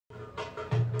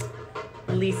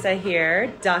Lisa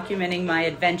here, documenting my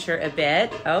adventure a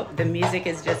bit. Oh, the music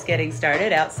is just getting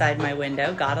started outside my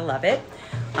window. Gotta love it.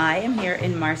 I am here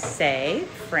in Marseille,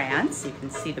 France. You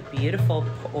can see the beautiful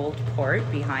old port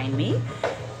behind me.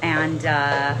 And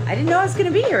I didn't know I was gonna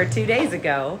be here 2 days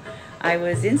ago. I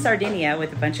was in Sardinia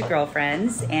with a bunch of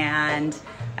girlfriends, and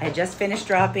I just finished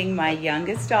dropping my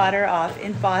youngest daughter off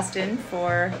in Boston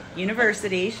for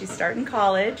university. She's starting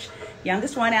college,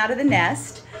 youngest one out of the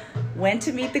nest. Went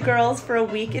to meet the girls for a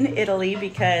week in Italy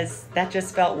because that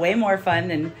just felt way more fun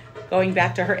than going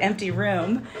back to her empty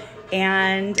room.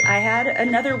 And I had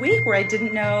another week where I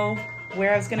didn't know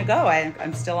where I was gonna go.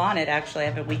 I'm still on it, actually. I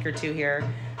have a week or two here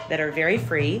that are very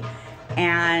free.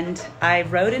 And I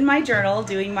wrote in my journal,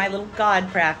 doing my little God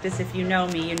practice. If you know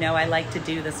me, you know I like to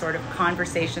do the sort of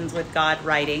conversations with God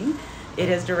writing. It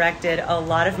has directed a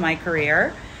lot of my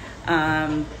career,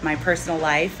 my personal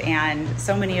life, and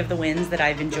so many of the wins that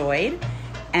I've enjoyed.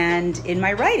 And in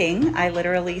my writing, I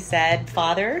literally said,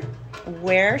 Father,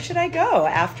 where should I go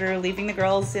after leaving the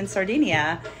girls in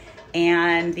Sardinia?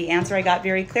 And the answer I got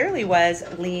very clearly was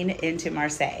lean into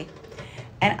Marseille.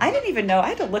 And I didn't even know, I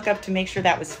had to look up to make sure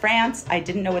that was France. I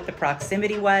didn't know what the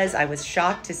proximity was. I was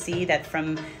shocked to see that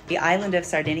from the island of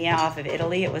Sardinia off of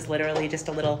Italy, it was literally just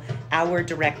a little hour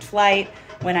direct flight.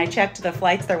 When I checked the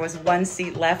flights, there was one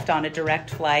seat left on a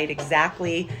direct flight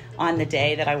exactly on the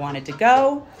day that I wanted to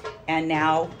go. And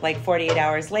now, like 48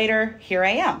 hours later, here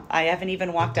I am. I haven't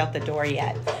even walked out the door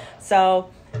yet. So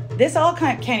this all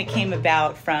kind of came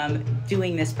about from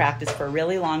doing this practice for a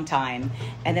really long time.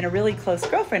 And then a really close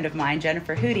girlfriend of mine,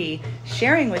 Jennifer Hootie,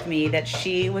 sharing with me that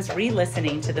she was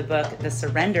re-listening to the book, The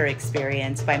Surrender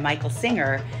Experience by Michael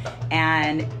Singer.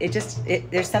 And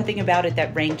there's something about it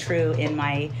that rang true in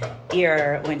my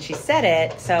ear when she said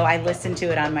it. So I listened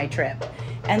to it on my trip.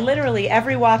 And literally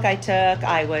every walk I took,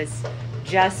 I was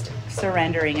just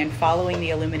surrendering and following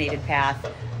the illuminated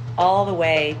path all the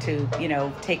way to,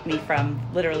 take me from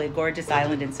literally a gorgeous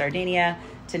island in Sardinia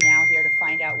to now here to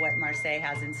find out what Marseille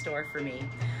has in store for me.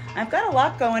 I've got a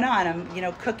lot going on.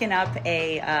 I'm, cooking up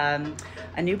a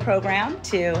new program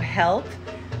to help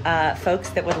folks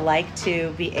that would like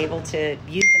to be able to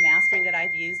use the mastery that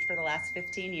I've used for the last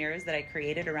 15 years that I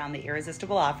created around the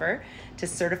Irresistible Offer to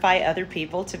certify other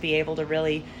people to be able to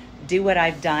really do what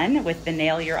I've done with the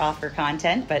Nail Your Offer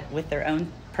content, but with their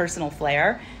own personal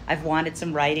flair. I've wanted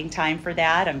some writing time for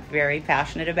that. I'm very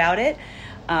passionate about it.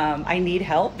 I need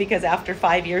help because after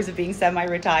 5 years of being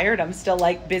semi-retired, I'm still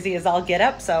like busy as all get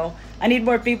up. So I need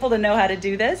more people to know how to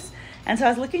do this. And so I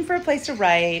was looking for a place to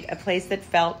write, a place that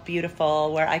felt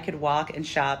beautiful, where I could walk and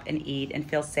shop and eat and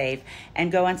feel safe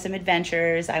and go on some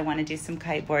adventures. I want to do some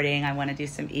kiteboarding. I want to do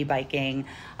some e-biking.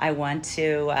 I want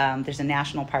to, there's a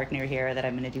national park near here that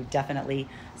I'm going to do definitely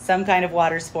some kind of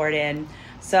water sport in.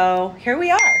 So here we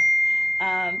are.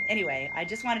 Anyway, I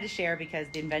just wanted to share because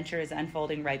the adventure is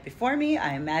unfolding right before me.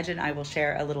 I imagine I will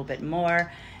share a little bit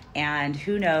more, and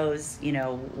who knows,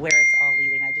 where it's all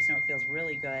leading. I just know it feels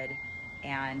really good.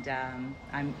 And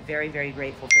I'm very, very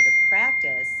grateful for the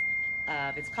practice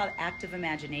of, it's called Active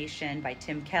Imagination by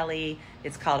Tim Kelly.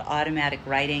 It's called Automatic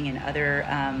Writing and other,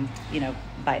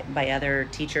 by other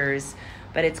teachers.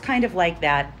 But it's kind of like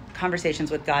that conversations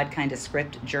with God kind of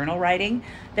script journal writing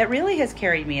that really has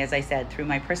carried me, as I said, through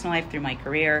my personal life, through my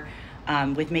career,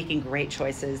 with making great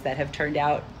choices that have turned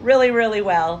out really, really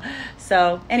well.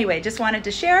 So anyway, just wanted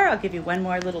to share. I'll give you one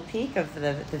more little peek of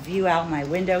the view out my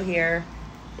window here.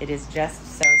 It is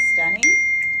just so stunning.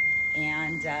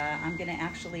 And I'm going to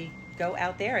actually go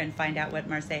out there and find out what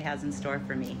Marseille has in store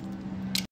for me.